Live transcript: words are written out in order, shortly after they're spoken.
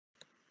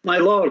My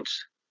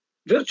Lords,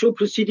 virtual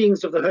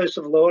proceedings of the House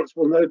of Lords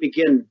will now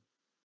begin.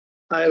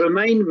 I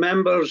remind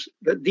members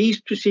that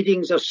these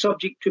proceedings are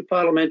subject to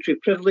parliamentary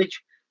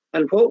privilege,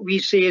 and what we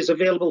say is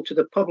available to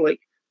the public,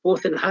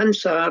 both in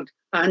Hansard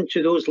and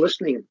to those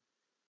listening.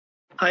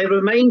 I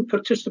remind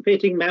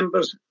participating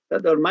members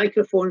that their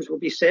microphones will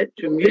be set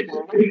to mute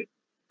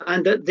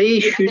and that they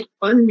should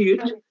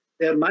unmute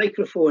their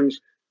microphones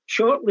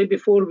shortly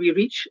before we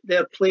reach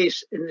their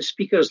place in the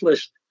speakers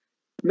list.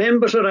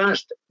 Members are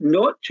asked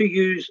not to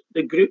use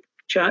the group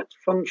chat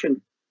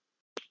function.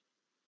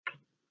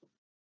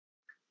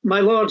 My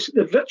Lords,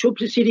 the virtual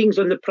proceedings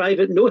on the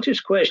private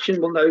notice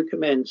question will now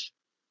commence.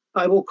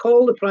 I will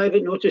call the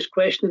private notice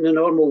question in the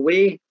normal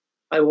way.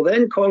 I will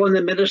then call on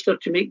the Minister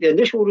to make the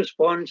initial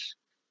response.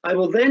 I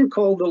will then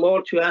call the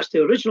Lord to ask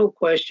the original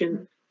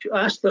question to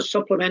ask the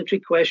supplementary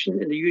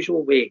question in the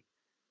usual way.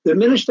 The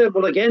Minister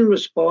will again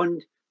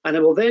respond, and I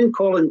will then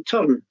call in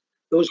turn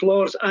those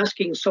Lords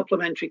asking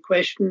supplementary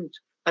questions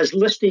as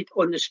listed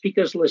on the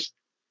speakers list.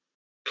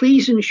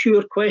 Please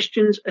ensure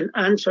questions and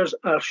answers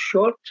are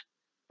short,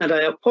 and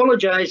I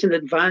apologise in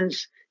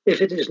advance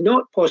if it is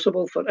not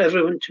possible for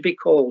everyone to be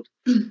called.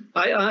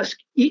 I ask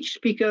each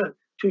speaker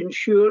to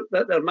ensure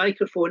that their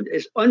microphone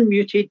is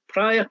unmuted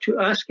prior to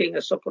asking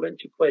a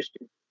supplementary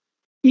question.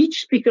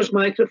 Each speaker's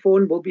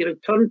microphone will be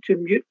returned to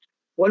mute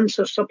once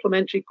a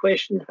supplementary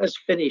question has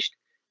finished.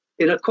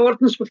 In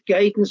accordance with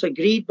guidance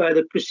agreed by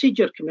the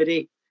Procedure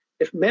Committee,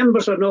 if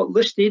members are not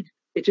listed,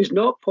 it is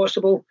not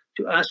possible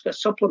to ask a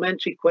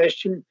supplementary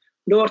question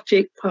nor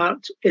take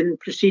part in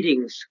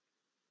proceedings.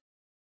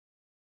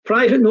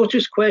 Private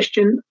notice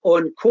question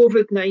on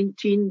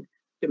COVID-19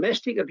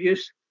 domestic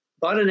abuse,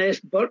 Baroness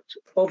Burt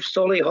of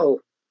Solihull.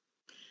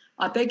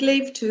 I beg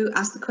leave to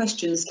ask the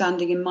question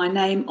standing in my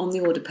name on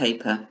the order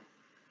paper.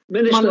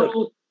 Minister,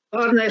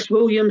 Baroness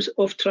Williams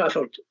of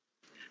Trafford.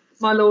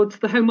 My Lords,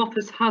 the Home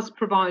Office has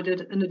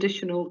provided an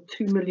additional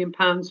 £2 million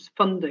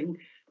funding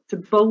to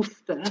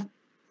bolster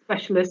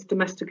specialist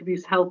domestic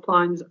abuse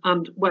helplines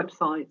and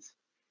websites.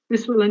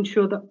 This will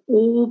ensure that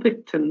all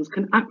victims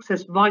can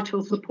access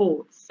vital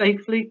support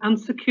safely and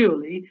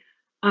securely,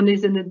 and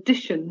is in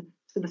addition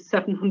to the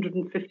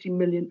 £750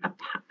 million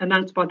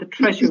announced by the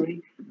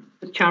Treasury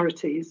for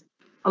charities.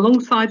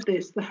 Alongside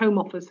this, the Home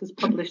Office has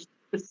published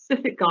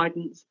specific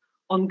guidance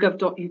on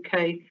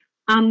gov.uk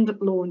and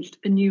launched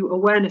a new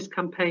awareness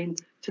campaign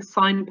to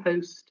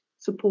signpost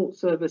support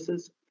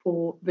services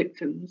for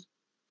victims.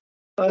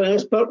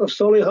 Baroness Burt of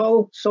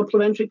Solihull,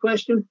 supplementary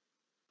question.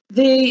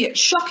 The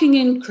shocking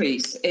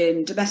increase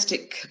in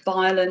domestic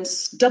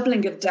violence,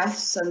 doubling of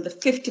deaths and the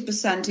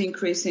 50%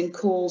 increase in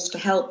calls to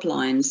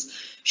helplines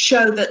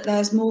show that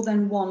there's more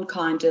than one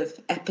kind of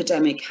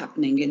epidemic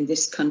happening in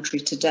this country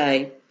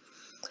today.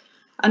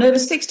 And over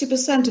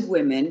 60% of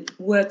women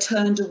were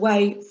turned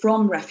away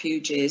from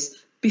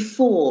refuges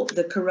before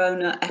the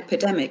corona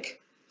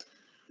epidemic.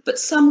 But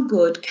some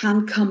good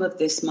can come of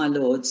this, my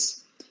Lords.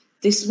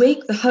 This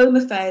week, the Home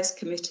Affairs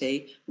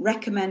Committee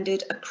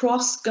recommended a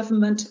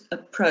cross-government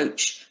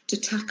approach to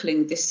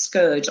tackling this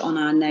scourge on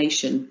our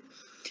nation.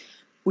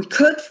 We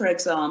could, for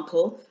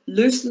example,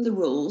 loosen the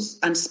rules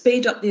and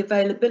speed up the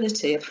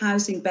availability of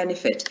housing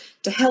benefit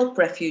to help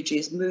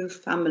refugees move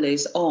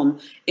families on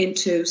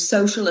into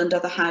social and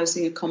other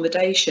housing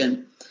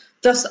accommodation,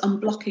 thus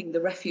unblocking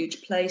the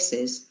refuge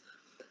places.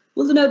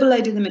 Will the Noble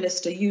Lady the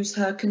Minister use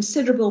her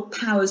considerable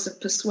powers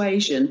of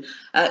persuasion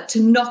to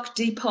knock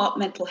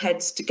departmental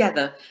heads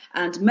together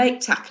and make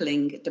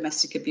tackling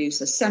domestic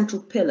abuse a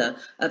central pillar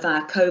of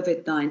our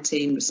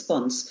COVID-19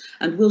 response?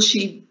 And will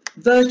she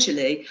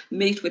virtually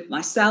meet with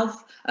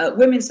myself,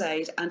 Women's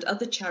Aid and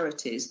other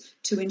charities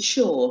to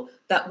ensure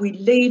that we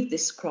leave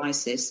this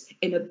crisis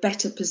in a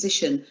better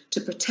position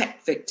to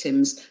protect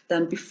victims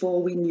than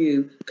before we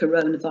knew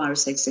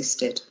coronavirus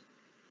existed?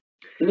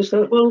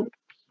 Minister? Well,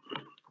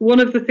 one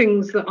of the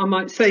things that I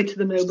might say to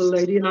the Noble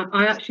Lady, and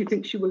I actually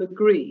think she will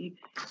agree,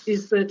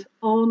 is that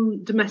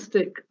on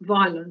domestic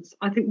violence,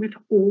 I think we've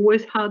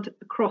always had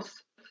a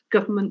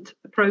cross-government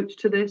approach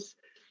to this.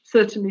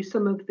 Certainly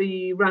some of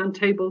the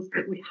roundtables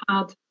that we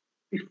had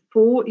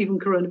before even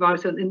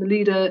coronavirus and in the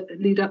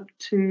lead up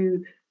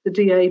to the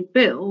DA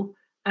bill,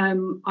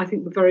 I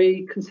think were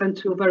very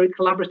consensual, very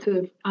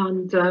collaborative,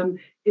 and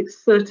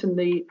it's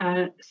certainly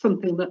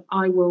something that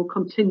I will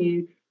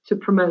continue to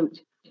promote.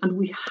 And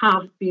we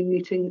have been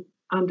meeting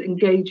and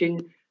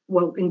engaging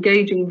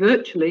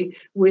virtually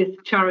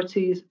with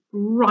charities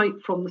right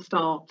from the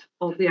start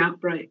of the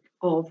outbreak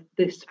of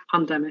this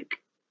pandemic.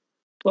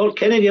 Lord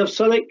Kennedy of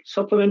Southwark,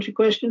 supplementary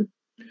question.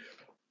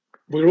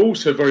 We're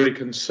also very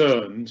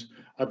concerned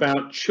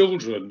about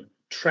children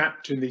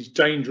trapped in these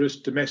dangerous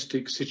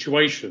domestic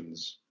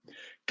situations.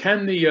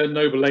 Can the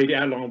Noble Lady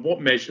outline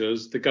what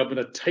measures the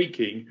government are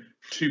taking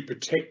to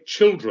protect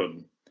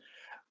children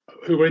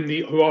who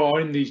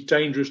are in these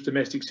dangerous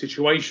domestic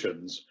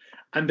situations?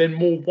 And then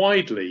more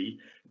widely,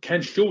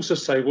 can she also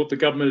say what the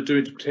government are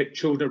doing to protect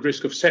children at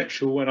risk of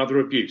sexual and other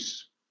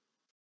abuse?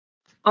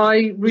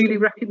 I really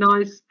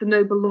recognise the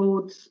Noble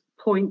Lord's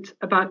point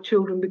about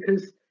children,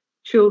 because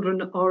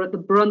children are at the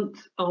brunt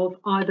of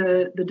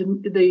either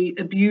the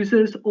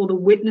abusers or the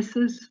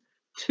witnesses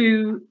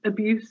to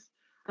abuse.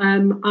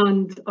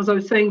 And as I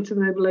was saying to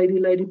the noble lady,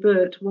 Lady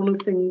Burt, one of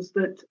the things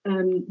that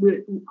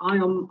I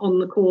am on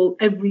the call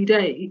every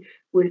day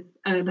with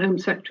the Home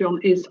Secretary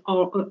on is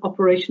our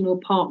operational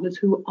partners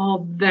who are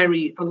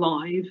very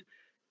alive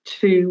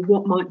to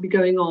what might be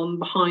going on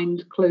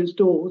behind closed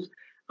doors.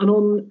 And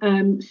on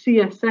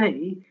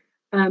CSA,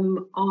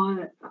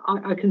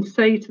 I can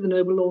say to the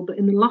noble lord that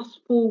in the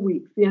last 4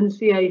 weeks, the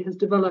NCA has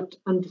developed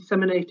and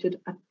disseminated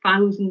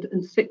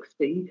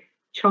 1,060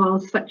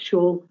 child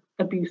sexual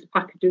abuse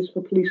packages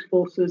for police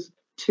forces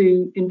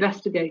to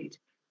investigate.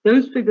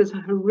 Those figures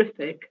are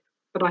horrific,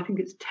 but I think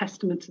it's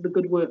testament to the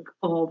good work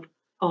of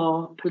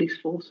our police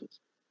forces.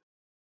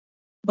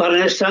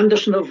 Baroness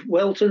Sanderson of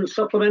Welton,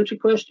 supplementary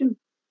question.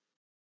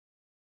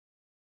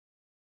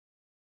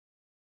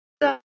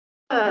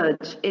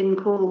 Surge in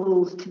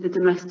calls to the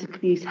domestic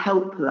abuse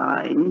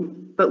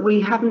helpline, but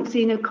we haven't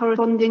seen a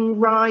corresponding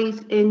rise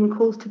in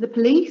calls to the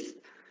police.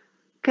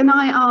 Can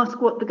I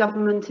ask what the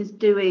government is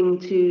doing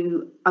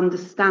to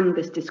understand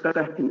this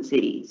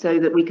discrepancy so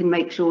that we can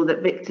make sure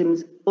that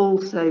victims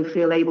also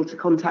feel able to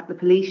contact the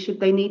police should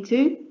they need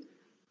to?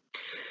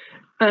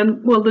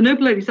 Well, the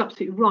noble lady is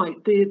absolutely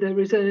right. There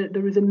is a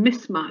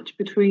mismatch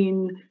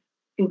between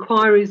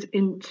inquiries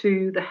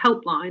into the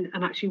helpline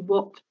and actually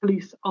what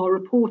police are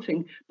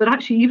reporting. But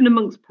actually, even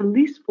amongst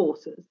police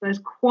forces, there's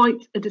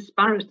quite a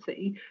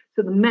disparity.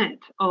 So the Met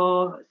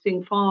are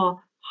seeing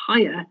far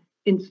higher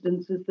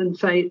incidences than,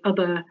 say,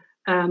 other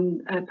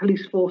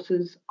police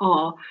forces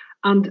are.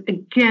 And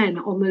again,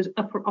 on those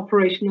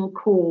operational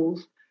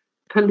calls,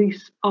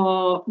 police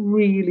are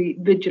really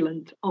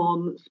vigilant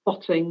on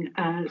spotting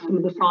some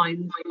of the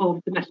signs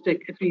of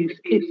domestic abuse.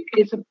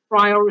 It's a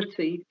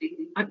priority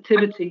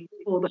activity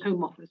for the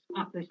Home Office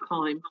at this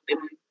time.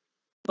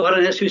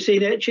 Baroness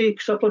Hussein Etche,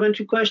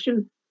 supplementary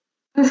question.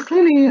 There's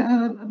clearly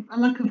a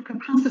lack of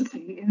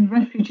capacity in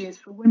refuges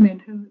for women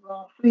who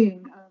are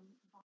fleeing.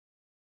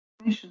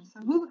 So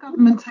will the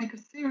government take a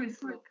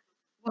serious look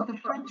at what the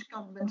French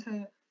government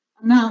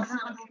announced in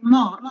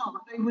March?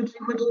 They would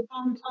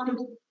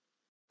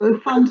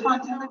fund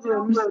hotel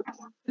rooms,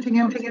 putting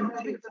empty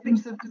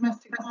victims of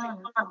domestic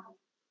violence.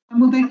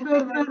 And will they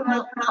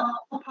further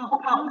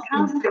pop-up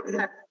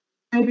counselling,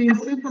 maybe in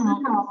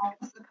supermarkets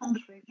across the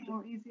country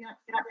for easy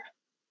access,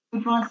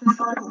 advice and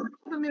support?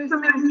 The Minister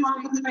take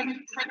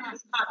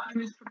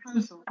this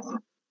proposal.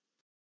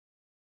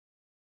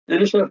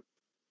 Minister.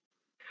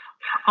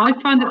 I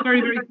find it very,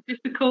 very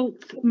difficult,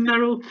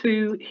 Meryl,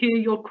 to hear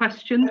your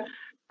question.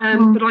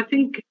 But I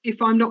think,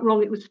 if I'm not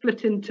wrong, it was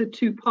split into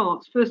two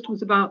parts. First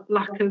was about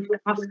lack of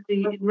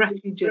capacity in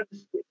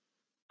refuges.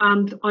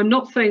 And I'm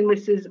not saying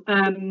this is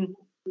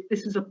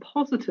a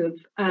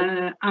positive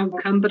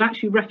outcome, but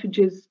actually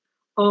refuges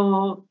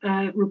are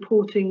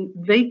reporting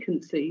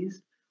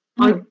vacancies.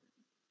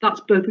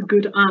 That's both a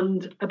good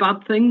and a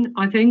bad thing,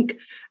 I think.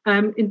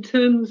 In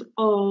terms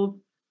of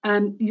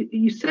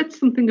you said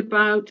something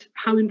about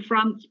how in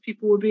France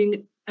people were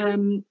being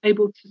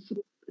able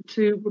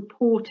to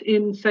report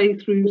in, say,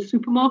 through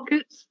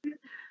supermarkets.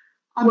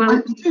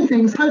 Well, two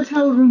things: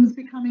 hotel rooms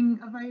becoming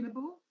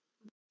available.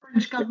 The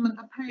French government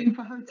are paying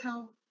for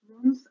hotel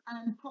rooms,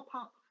 and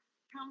pop-up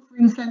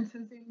counselling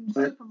centres in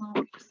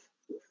supermarkets.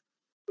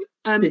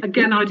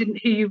 Again, I didn't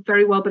hear you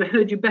very well, but I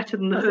heard you better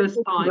than the first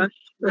time.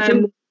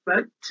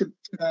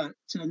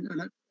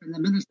 And the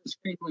Minister's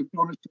faithfully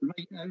promised to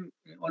write out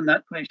on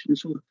that question.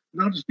 So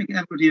in order to speak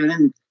everybody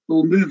in,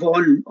 we'll move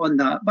on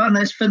that.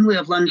 Baroness Finlay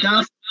of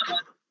Llandaff.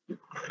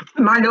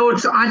 My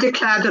Lords, I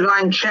declare that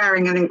I'm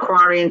chairing an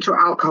inquiry into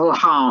alcohol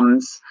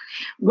harms.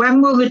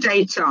 When will the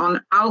data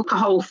on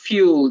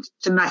alcohol-fueled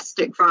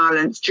domestic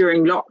violence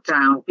during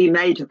lockdown be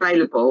made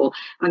available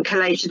and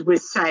collated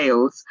with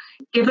sales,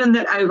 given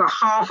that over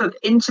half of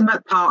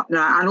intimate partner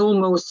and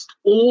almost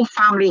all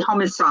family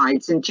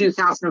homicides in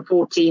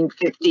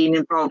 2014-15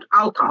 involved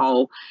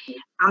alcohol,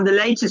 and the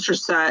latest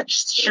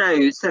research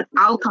shows that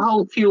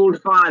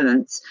alcohol-fueled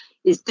violence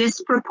is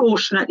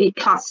disproportionately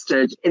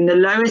clustered in the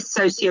lowest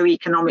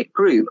socioeconomic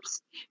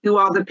groups, who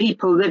are the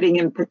people living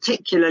in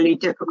particularly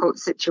difficult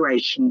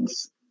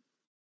situations?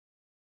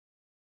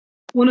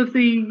 One of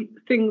the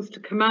things to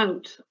come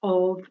out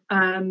of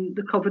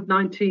the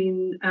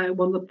COVID-19,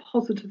 one of the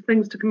positive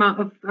things to come out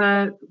of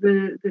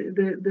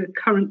the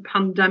current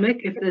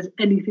pandemic, if there's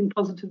anything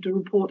positive to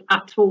report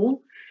at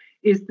all,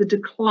 is the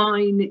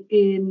decline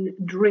in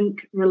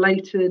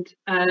drink-related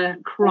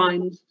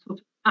crimes sort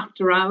of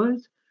after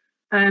hours.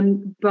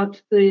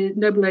 But the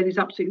noble lady is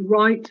absolutely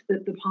right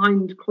that the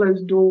behind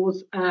closed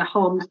doors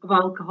harms of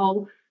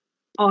alcohol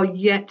are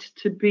yet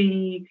to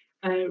be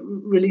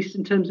released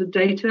in terms of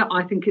data.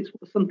 I think it's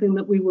something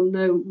that we will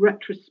know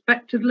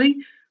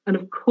retrospectively. And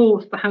of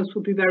course, the House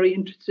will be very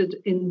interested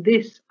in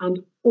this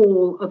and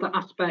all other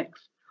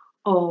aspects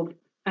of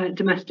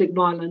domestic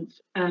violence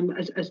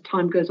as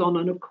time goes on.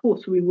 And of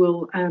course, we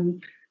will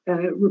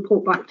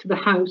report back to the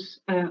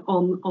House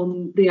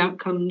on the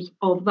outcomes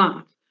of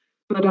that.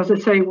 But as I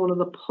say, one of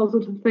the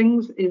positive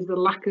things is the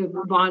lack of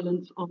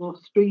violence on our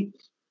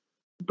streets.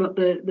 But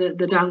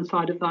the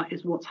downside of that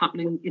is what's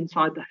happening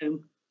inside the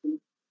home.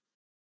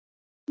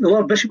 The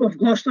Lord Bishop of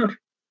Gloucester.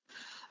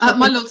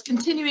 My Lords,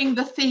 continuing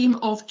the theme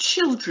of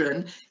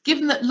children,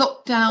 given that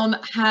lockdown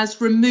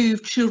has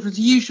removed children's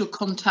usual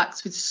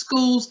contacts with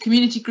schools,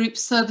 community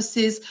groups,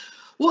 services,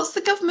 what's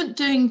the government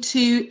doing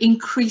to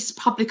increase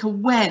public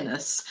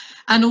awareness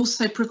and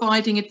also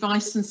providing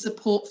advice and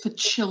support for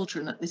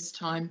children at this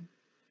time?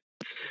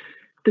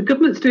 The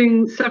government's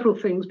doing several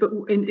things, but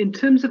in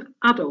terms of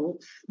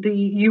adults, the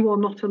You Are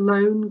Not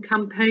Alone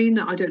campaign,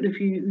 I don't know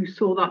if you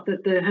saw that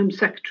the Home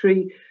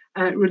Secretary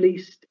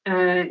released,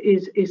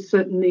 is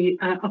certainly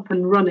up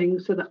and running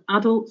so that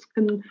adults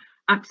can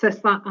access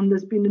that. And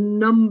there's been a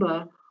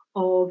number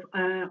of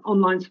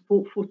online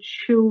support for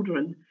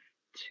children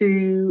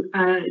to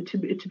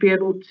be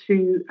able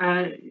to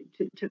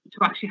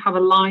actually have a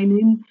line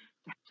in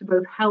to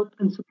both help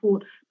and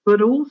support.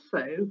 But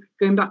also,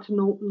 going back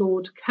to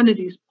Lord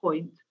Kennedy's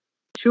point,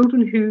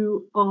 children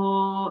who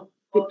are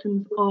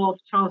victims of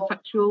child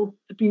sexual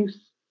abuse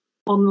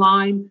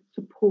online,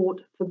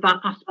 support for that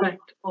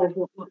aspect of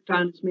what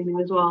lockdown is meaning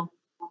as well.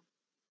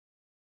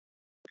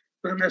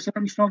 Baroness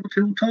Armstrong,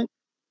 Hilltop.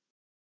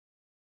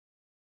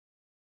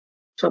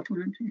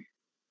 Supplementary.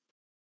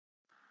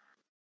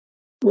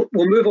 We'll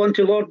move on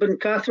to Lord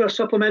Bencathra,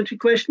 supplementary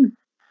question.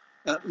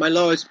 My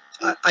Lords,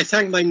 I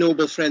thank my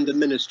noble friend the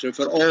Minister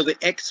for all the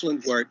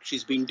excellent work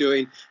she's been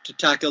doing to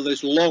tackle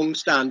this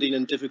long-standing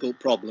and difficult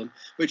problem,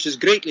 which is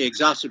greatly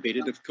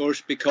exacerbated, of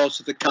course, because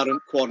of the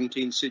current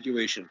quarantine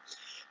situation.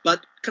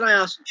 But can I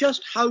ask,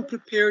 just how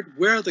prepared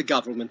were the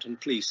government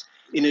and police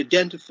in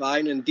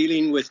identifying and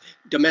dealing with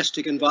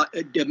domestic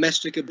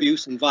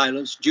abuse and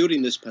violence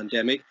during this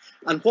pandemic,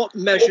 and what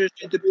measures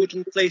did they put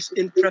in place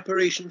in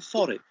preparation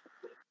for it?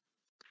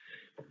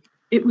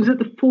 It was at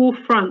the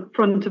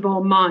forefront of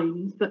our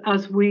minds that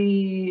as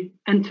we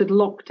entered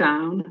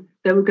lockdown,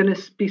 there were going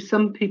to be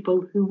some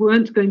people who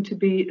weren't going to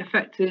be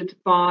affected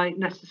by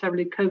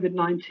necessarily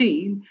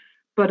COVID-19,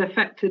 but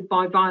affected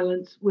by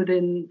violence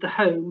within the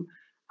home.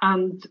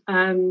 And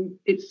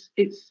it's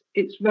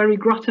very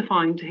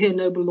gratifying to hear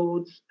noble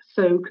lords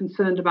so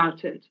concerned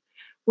about it.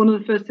 One of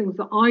the first things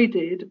that I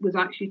did was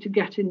actually to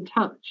get in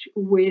touch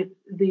with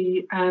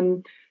the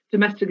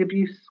Domestic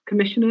Abuse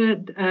Commissioner,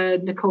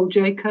 Nicole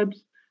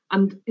Jacobs.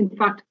 And in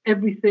fact,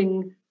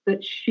 everything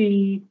that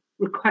she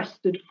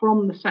requested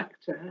from the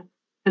sector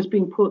has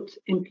been put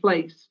in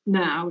place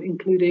now,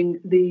 including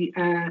the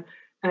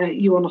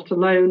You Are Not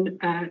Alone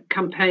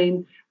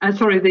campaign. The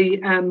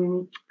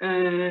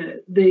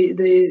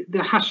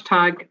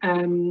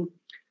hashtag.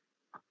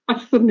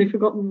 I've suddenly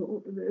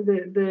forgotten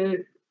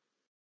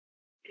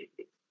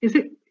it's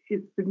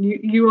the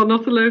You Are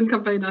Not Alone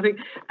campaign, I think,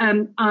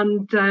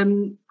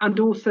 and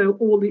also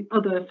all the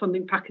other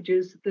funding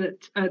packages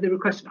that they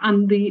requested,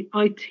 and the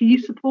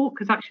IT support,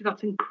 because actually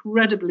that's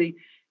incredibly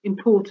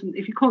important.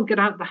 If you can't get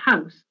out of the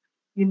house,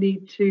 you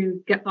need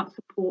to get that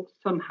support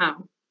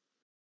somehow.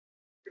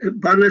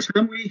 Baroness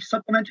Hamway,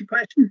 supplementary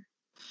question.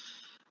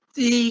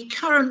 The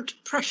current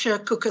pressure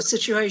cooker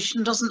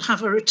situation doesn't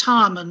have a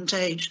retirement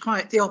age,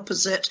 quite the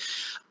opposite.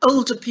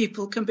 Older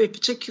people can be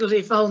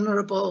particularly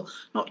vulnerable,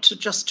 not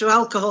just to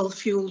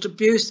alcohol-fueled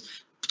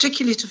abuse,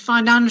 particularly to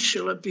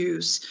financial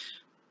abuse.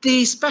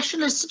 The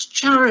specialist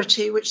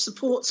charity which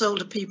supports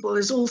older people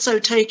is also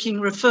taking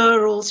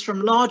referrals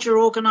from larger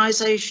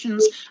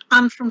organisations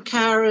and from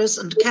carers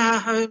and care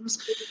homes.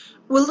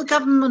 Will the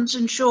government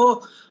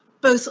ensure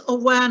both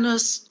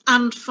awareness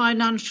and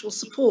financial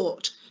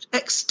support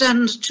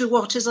extend to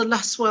what is a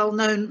less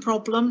well-known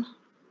problem?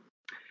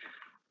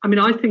 I mean,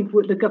 I think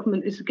what the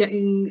government is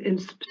getting,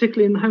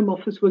 particularly in the Home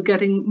Office, we're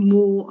getting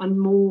more and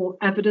more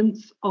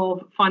evidence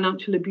of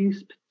financial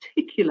abuse,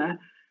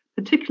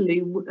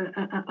 particularly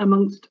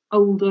amongst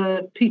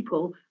older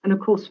people. And of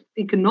course,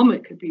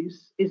 economic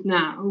abuse is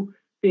now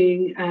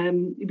being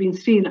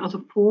seen as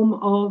a form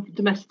of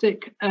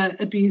domestic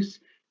abuse.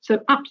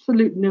 So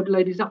absolutely, noble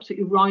lady is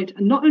absolutely right.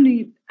 And not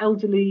only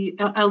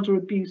elder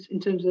abuse in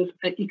terms of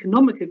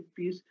economic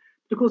abuse,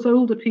 but of course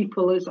older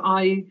people, as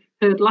I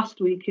heard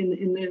last week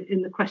in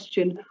the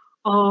question,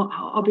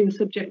 are being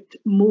subject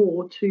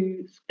more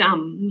to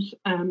scams.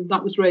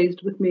 That was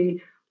raised with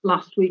me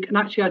last week. And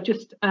actually, I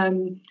just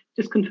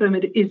confirm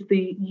it is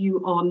the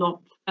You Are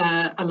Not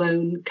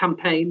Alone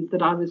campaign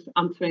that I was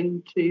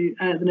answering to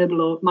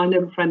my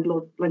noble friend,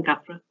 Lord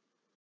Bencathra.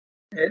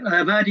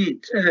 I've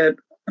added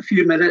a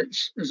few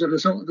minutes as a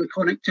result of the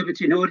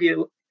connectivity and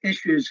audio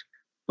issues,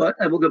 but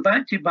I will go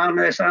back to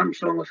Baroness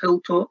Armstrong of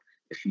Hilltop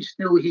if she's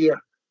still here.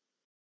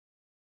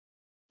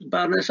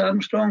 Baroness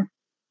Armstrong?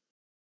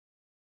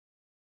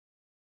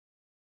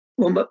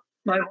 Well,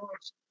 my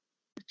lords,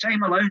 the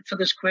time allowed for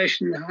this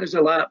question has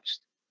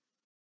elapsed.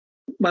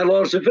 My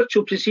lords, the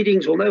virtual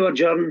proceedings will now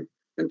adjourn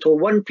until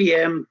 1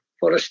 p.m.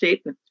 for a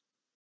statement.